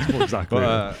 Exactly.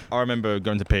 But, I remember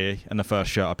going to PE and the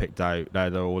first shirt I picked out, they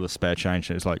had all the spare change,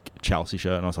 and it was like Chelsea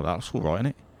shirt, and I was like, that's all right, isn't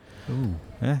it? Ooh.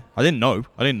 Yeah, I didn't know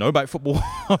about football.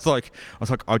 I was like,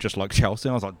 I just like Chelsea.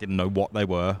 And I was like, didn't know what they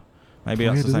were. Maybe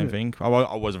that's the same thing. I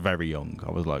was very young.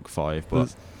 I was like 5,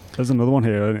 but there's another one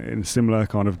here in similar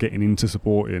kind of getting into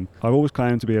supporting. I've always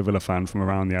claimed to be a Villa fan from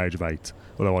around the age of 8,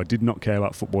 although I did not care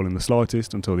about football in the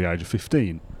slightest until the age of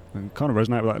 15. And kind of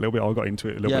resonate with that a little bit. I got into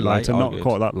it a little bit later, not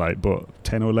quite that late, but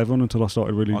 10 or 11 until I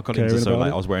started really I got caring into so about late.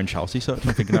 it. I was wearing Chelsea shirts.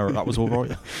 I'm thinking that was all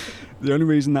right. The only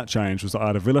reason that changed was that I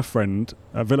had a Villa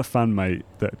fan mate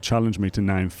that challenged me to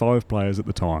name 5 players at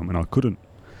the time, and I couldn't.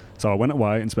 So I went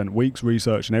away and spent weeks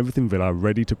researching everything Villa,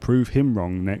 ready to prove him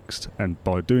wrong next, and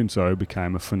by doing so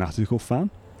became a fanatical fan.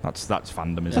 That's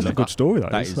fandom, isn't it? That's a good story, that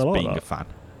is. That is I like being that. a fan.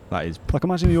 That is like,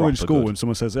 imagine you're in school good. and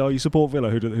someone says, oh, you support Villa,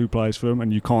 who plays for them,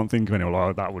 and you can't think of anyone.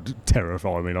 Like, that would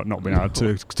terrify me, like not being able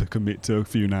to commit to a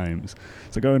few names.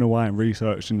 So going away and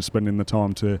researching and spending the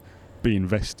time to be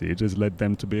invested has led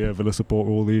them to be a Villa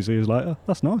supporter all these years later.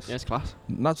 That's nice. Yeah, it's class.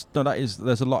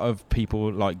 There's a lot of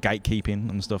people like gatekeeping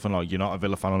and stuff, and like, you're not a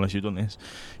Villa fan unless you've done this.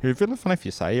 You're a Villa fan if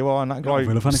you say you are, and that guy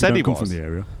Villa fan said if he you don't come was. from the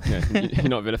area. Yeah, you're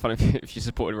not a Villa fan if you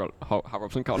supported Hal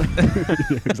Robson, Connor. Yeah,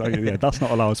 exactly. Yeah, that's not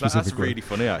allowed specifically. That's really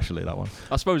funny, actually, that one.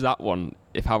 I suppose that one,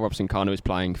 if Hal Robson Connor was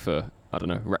playing for, I don't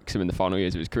know, Wrexham in the final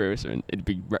years of his career, so it'd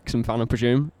be Wrexham fan, I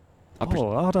presume. I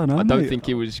don't know. I don't think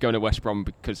he was going to West Brom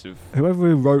because of...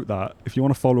 Whoever wrote that, if you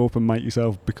want to follow up and make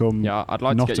yourself become... Yeah, I'd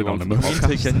like to get you on for the Anonymous.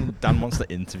 podcast. Dan wants to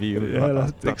interview. Yeah,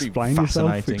 that'd explain be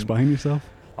yourself. fascinating. Explain yourself.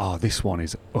 Oh, this one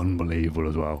is unbelievable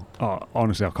as well. Oh,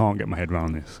 honestly, I can't get my head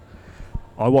around this.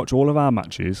 I watch all of our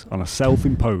matches on a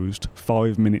self-imposed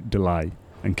 5-minute delay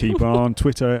and keep on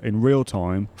Twitter in real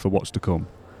time for what's to come.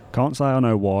 Can't say I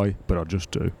know why, but I just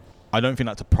do. I don't think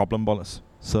that's a problem, Bollis.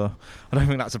 So I don't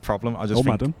think that's a problem. I just think,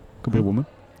 madam. Could be a woman.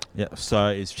 Yeah,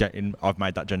 sir is I've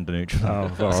made that gender neutral.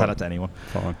 Oh, I said that to anyone.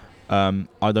 Fine.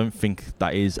 I don't think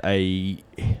that is a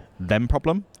them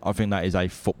problem. I think that is a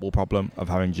football problem of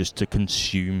having just to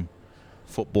consume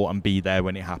football and be there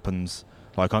when it happens.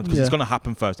 Like, because it's going to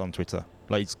happen first on Twitter.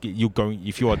 Like, you're going,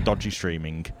 if you are dodgy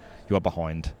streaming, you are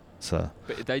behind. So.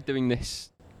 But are they doing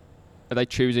this? Are they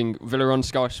choosing Villa on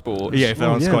Sky Sports? Yeah, if they're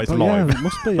on Sky, it's live. Yeah, it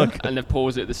must be. Yeah. And they've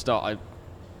paused it at the start.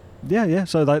 Yeah.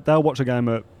 So they'll watch a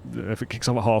game if it kicks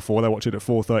off at 4:30, they'll watch it at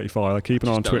 4:35. They keep an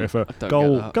eye on Twitter for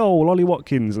goal, Ollie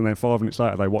Watkins, and then 5 minutes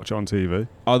later they watch it on TV.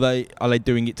 Are they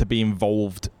doing it to be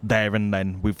involved there and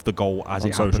then with the goal as on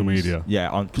it social happens? media?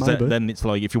 Yeah, because then it's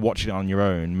like, if you're watching it on your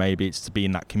own, maybe it's to be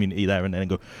in that community there and then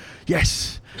go,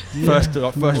 yes, first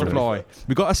reply.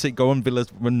 We got to go on Villa's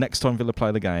when next time Villa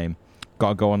play the game. Got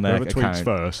to go on their account.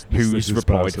 First, who's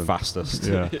replied fastest?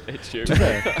 Yeah. It's you.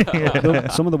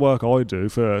 Some of the work I do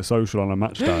for social on a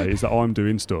match day is that I'm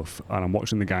doing stuff and I'm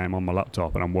watching the game on my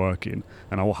laptop and I'm working,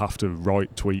 and I will have to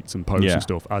write tweets and posts and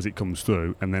stuff as it comes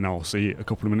through, and then I'll see it a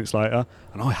couple of minutes later,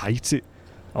 and I hate it.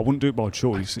 I wouldn't do it by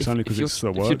choice. It's only because it's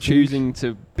the work. If you're choosing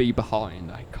to be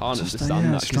behind, I can't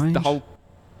understand that. Because the whole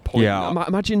point. Yeah.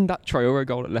 Imagine that Traore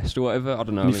goal at Leicester or whatever. I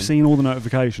don't know. And you've seen all the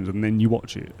notifications and then you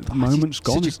watch it. The moment's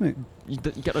gone, isn't it? You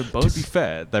get no buzz. To be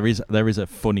fair, there is a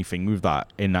funny thing with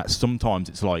that, in that sometimes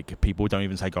it's like people don't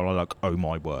even say goal, like, oh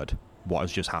my word, what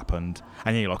has just happened?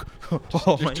 And you're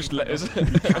like, just let us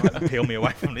peel me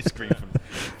away from this screen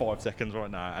for 5 seconds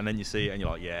right now. And then you see it and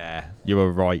you're like, yeah, you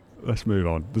were right. Let's move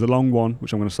on. There's a long one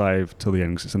which I'm going to save till the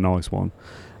end because it's a nice one.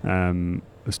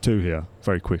 There's 2 here,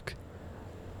 very quick.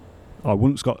 I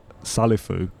once got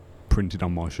Salifu printed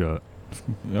on my shirt.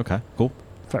 Okay, cool.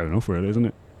 Fair enough, really, isn't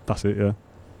it? That's it, yeah.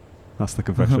 That's the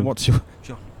confession. What's your...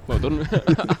 Well done.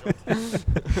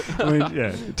 I mean,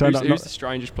 yeah. It turned out who's the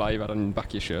strangest player you've had on the back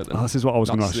of your shirt then? This is what I was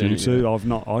going to ask you too.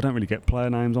 Yeah. I don't really get player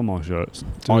names on my shirts.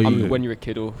 When you were a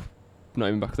kid, or not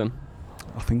even back then?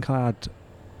 I think I had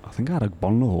a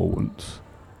Bonlahor once.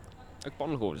 A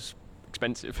Bonlahor is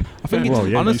expensive. I think it's,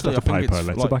 honestly, honestly, you used to I have to think pay per it's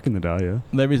letter like, back in the day, yeah.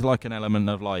 There is like an element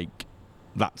of like,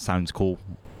 that sounds cool.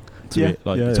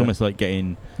 It's almost like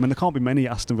getting... I mean, there can't be many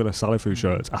Aston Villa Salifu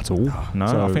shirts at all. No,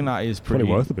 so I think that is pretty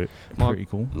worth a bit. Pretty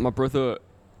cool. My brother,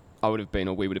 we would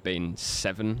have been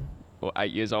 7 or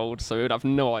 8 years old, so we would have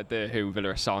no idea who Villa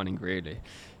are signing, really.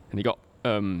 And he got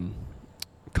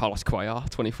Carlos Cuellar,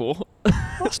 24.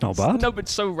 That's not bad. No, but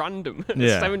it's so random.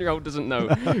 Yeah. A 7-year-old doesn't know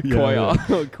Yeah.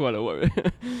 Quayle.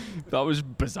 That was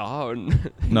bizarre.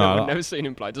 And No, I've never seen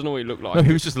him play. Doesn't know what he looked like. No,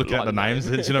 he was just looking Like at the names.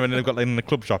 Do you know when they've got in the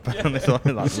club shop? And it's like,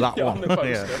 that's that Yeah, one. on the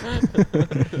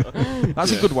poster.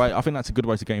 That's a good way. I think that's a good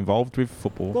way to get involved with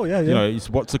football. Oh, yeah. You know, it's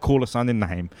what's a cooler sounding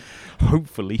name.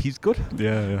 Hopefully, he's good.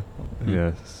 Yeah.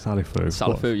 Salifu.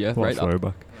 Salifu, yeah, What right a up.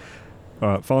 throwback.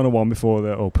 Final one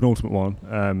before penultimate one.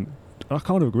 I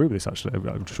kind of agree with this, actually.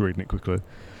 I'm just reading it quickly.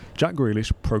 Jack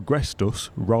Grealish progressed us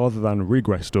rather than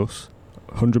regressed us.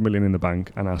 100 million in the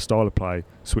bank, and our style of play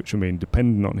switched from being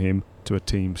dependent on him to a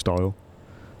team style.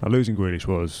 Now, losing Grealish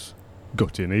was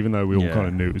gutting, even though we all kind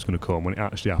of knew it was going to come. When it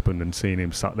actually happened and seeing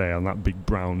him sat there on that big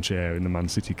brown chair in the Man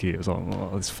City kit, it was like,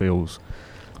 oh, this feels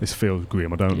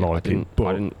grim. I don't like it.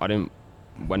 But I didn't.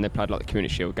 When they played like the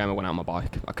Community Shield game, I went out on my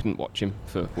bike. I couldn't watch him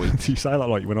for weeks. you say that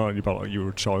like you went out on your bike like you were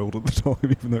a child at the time,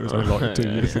 even though it was only like 2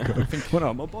 years ago. Went out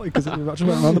on my bike because we actually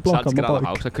went around the block Had to on get my out of the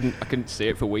bike. house. I couldn't see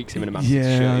it for weeks. Him in a Man City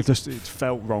Yeah, shirt. it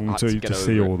felt wrong Had to get to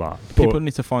see over all it. that. People But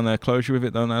need to find their closure with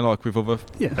it, don't they? Like with other,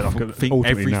 ultimately now it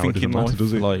everything in doesn't matter, life.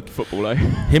 does it? Like Football, eh?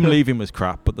 him leaving was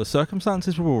crap, but the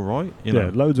circumstances were all right. You know,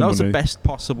 loads that of was the money. best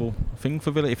possible thing for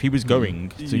Villa. If he was going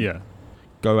to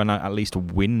go and at least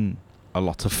win a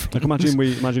lot of things. Like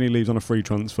imagine he leaves on a free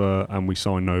transfer and we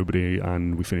sign nobody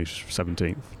and we finish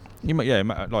 17th.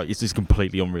 Like it's just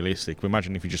completely unrealistic.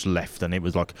 Imagine if he just left and it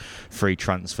was like free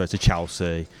transfer to Chelsea.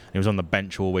 And he was on the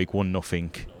bench all week, won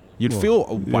nothing. You'd feel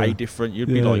way different. You'd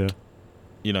be like,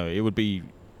 you know, it would be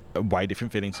a way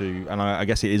different feeling too. And I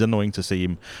guess it is annoying to see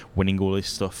him winning all this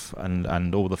stuff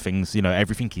and all the things. You know,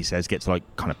 everything he says gets like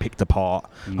kind of picked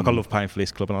apart. Like I love playing for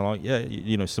this club, and I'm like,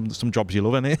 you know, some jobs you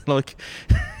love, innit? Like.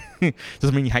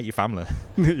 Doesn't mean you hate your family.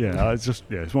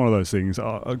 It's one of those things.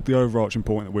 The overarching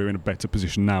point that we're in a better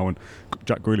position now, and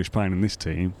Jack Grealish playing in this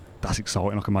team, that's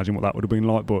exciting. I can imagine what that would have been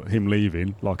like. But him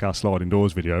leaving, like our sliding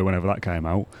doors video, whenever that came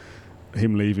out,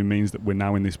 him leaving means that we're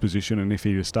now in this position. And if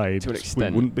he'd have stayed, To an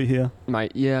extent, we wouldn't be here.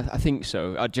 Mate, yeah, I think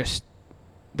so. The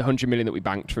 100 million that we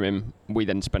banked from him, we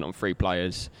then spent on free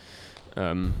players.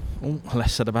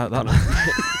 Less said about that.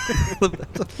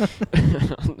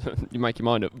 You make your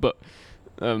mind up, but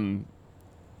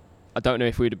I don't know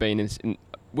if we'd have been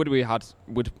would we have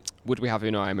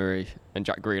Unai Emery and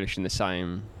Jack Grealish in the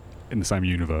same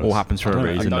universe. All happens for a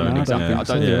reason. I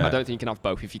don't think you can have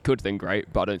both. If you could, then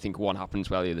great, but I don't think one happens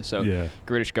well either. So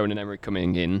Grealish going and Emery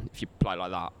coming in, if you play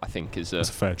like that, I think that's a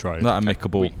fair trade. That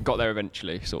amicable. We got there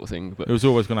eventually, sort of thing. But it was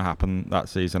always going to happen that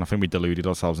season. I think we deluded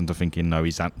ourselves into thinking, no,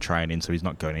 he's at training, so he's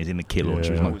not going. He's in the kit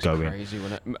launcher, he's not going. Crazy,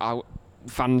 wasn't it? I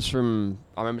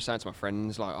remember saying to my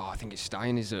friends, like, I think he's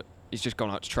staying. He's just gone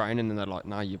out to train, and then they're like,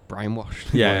 "Nah, you're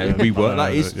brainwashed." Yeah, we were.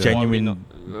 That is genuine.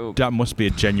 Oh. That must be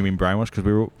a genuine brainwash because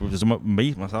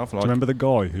myself. Like, do you remember the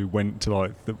guy who went to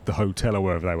like the hotel or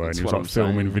wherever they were, and he was like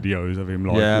filming videos of him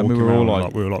like walking we were all around,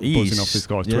 like we were like buzzing off this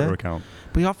guy's Twitter account.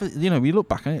 But we look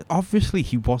back and it, obviously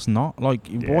he was not. Like,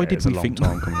 why did we think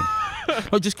that?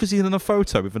 Like, just because he's in a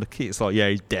photo with a kid, it's like,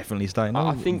 he's definitely staying.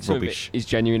 I think some of it is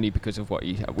genuinely because of what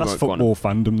he. That's football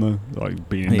fandom, though. Like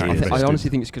being in that. I honestly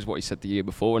think it's because what he said the year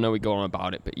before. I know we go on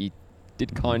about it, but he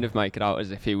did kind of make it out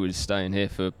as if he was staying here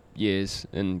for years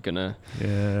and gonna.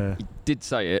 Yeah. He did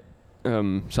say it.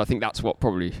 So I think that's what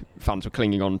probably fans were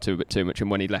clinging on to a bit too much. And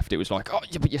when he left, it was like, oh,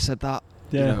 yeah, but you said that.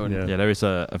 Yeah. There is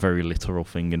a very literal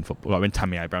thing in football. Like when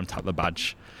Tammy Abraham tapped the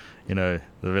badge. You know,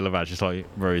 the Villa badge is like,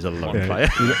 Rory's a long player.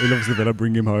 He loves the Villa,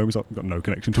 bring him home. He's like, got no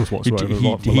connection to us whatsoever.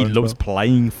 He loves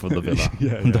playing for the Villa.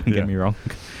 Don't get me wrong.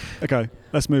 Okay,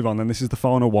 let's move on then. This is the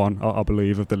final one, I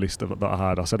believe, of the list that I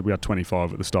had. I said we had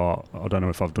 25 at the start. I don't know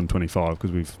if I've done 25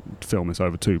 because we've filmed this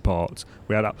over 2 parts.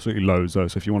 We had absolutely loads though,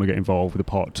 so if you want to get involved with a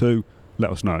part 2, let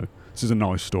us know. This is a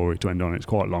nice story to end on. It's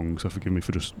quite long, so forgive me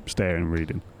for just staring and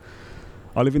reading.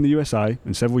 I live in the USA,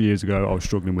 and several years ago I was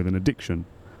struggling with an addiction.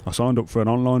 I signed up for an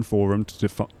online forum to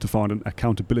find an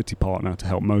accountability partner to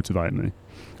help motivate me.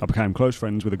 I became close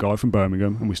friends with a guy from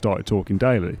Birmingham and we started talking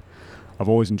daily. I've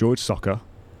always enjoyed soccer,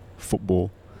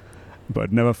 football, but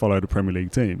had never followed a Premier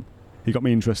League team. He got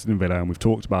me interested in Villa and we've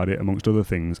talked about it, amongst other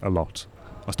things, a lot.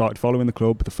 I started following the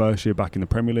club the first year back in the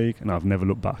Premier League and I've never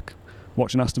looked back.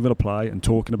 Watching Aston Villa play and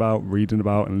talking about, reading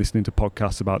about and listening to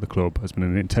podcasts about the club has been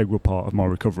an integral part of my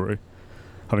recovery.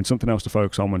 Having something else to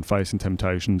focus on when facing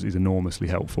temptations is enormously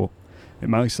helpful. It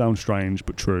may sound strange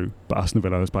but true, but Aston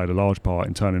Villa has played a large part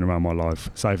in turning around my life,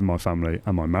 saving my family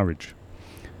and my marriage.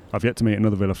 I've yet to meet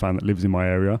another Villa fan that lives in my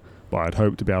area, but I'd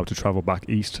hoped to be able to travel back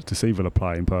east to see Villa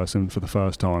play in person for the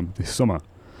first time this summer.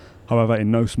 However, in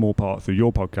no small part through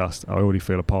your podcast, I already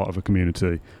feel a part of a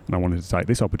community, and I wanted to take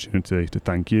this opportunity to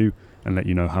thank you and let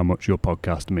you know how much your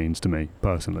podcast means to me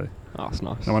personally. Oh, that's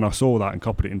nice. And when I saw that and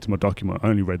copied it into my document, I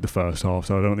only read the first half,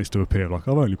 so I don't want this to appear like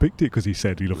I've only picked it because he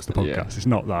said he loves the podcast. Yeah. It's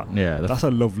not that. Yeah, that's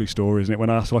a lovely story, isn't it? When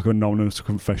I ask like anonymous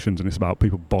confessions and it's about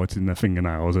people biting their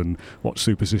fingernails and what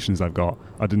superstitions they've got,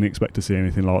 I didn't expect to see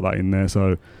anything like that in there.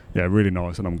 So yeah, really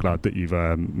nice, and I'm glad that you've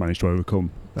managed to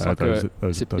overcome It's those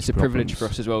a privilege problems. for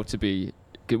us as well to be.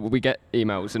 We get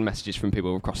emails and messages from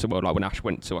people across the world. Like when Ash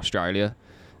went to Australia,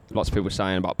 lots of people were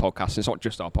saying about podcasts. It's not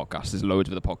just our podcast. There's loads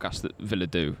of other podcasts that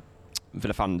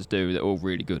Villa fans do. They're all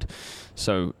really good.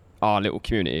 So our little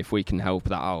community, if we can help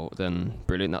that out, then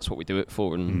brilliant. That's what we do it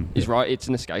for. And he's right. It's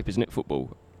an escape, isn't it?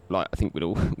 Football. Like I think we'd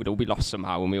all be lost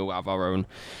somehow, and we all have our own,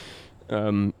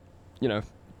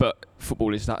 But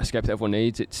football is that escape that everyone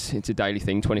needs. It's a daily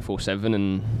thing, 24/7,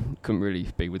 and couldn't really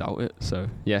be without it. So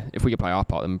yeah, if we could play our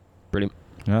part, then brilliant.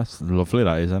 Yeah, that's lovely.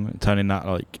 That is, isn't it? Turning that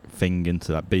like thing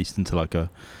into that beast into like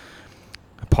a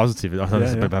positive. I thought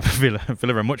it's a bit about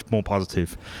Villa are much more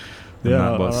positive.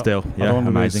 Yeah, but still, yeah,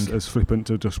 amazing. As flippant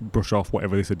to just brush off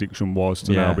whatever this addiction was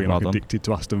to now being like addicted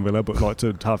to Aston Villa, but like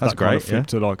to have that kind of flip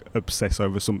to like obsess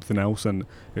over something else, and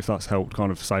if that's helped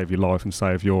kind of save your life and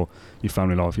save your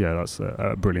family life, that's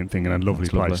a brilliant thing and a lovely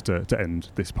place to end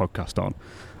this podcast on.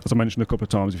 As I mentioned a couple of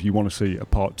times, if you want to see a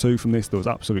part 2 from this, there was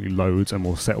absolutely loads, and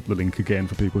we'll set up the link again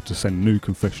for people to send new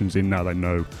confessions in now they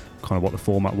know kind of what the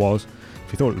format was.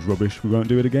 If you thought it was rubbish, we won't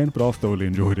do it again, but I've thoroughly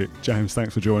enjoyed it. James,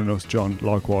 thanks for joining us. John,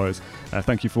 likewise.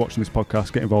 Thank you for watching this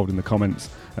podcast. Get involved in the comments.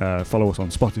 Follow us on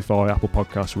Spotify, Apple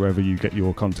Podcasts, wherever you get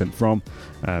your content from.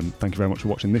 Thank you very much for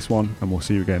watching this one, and we'll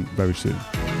see you again very soon.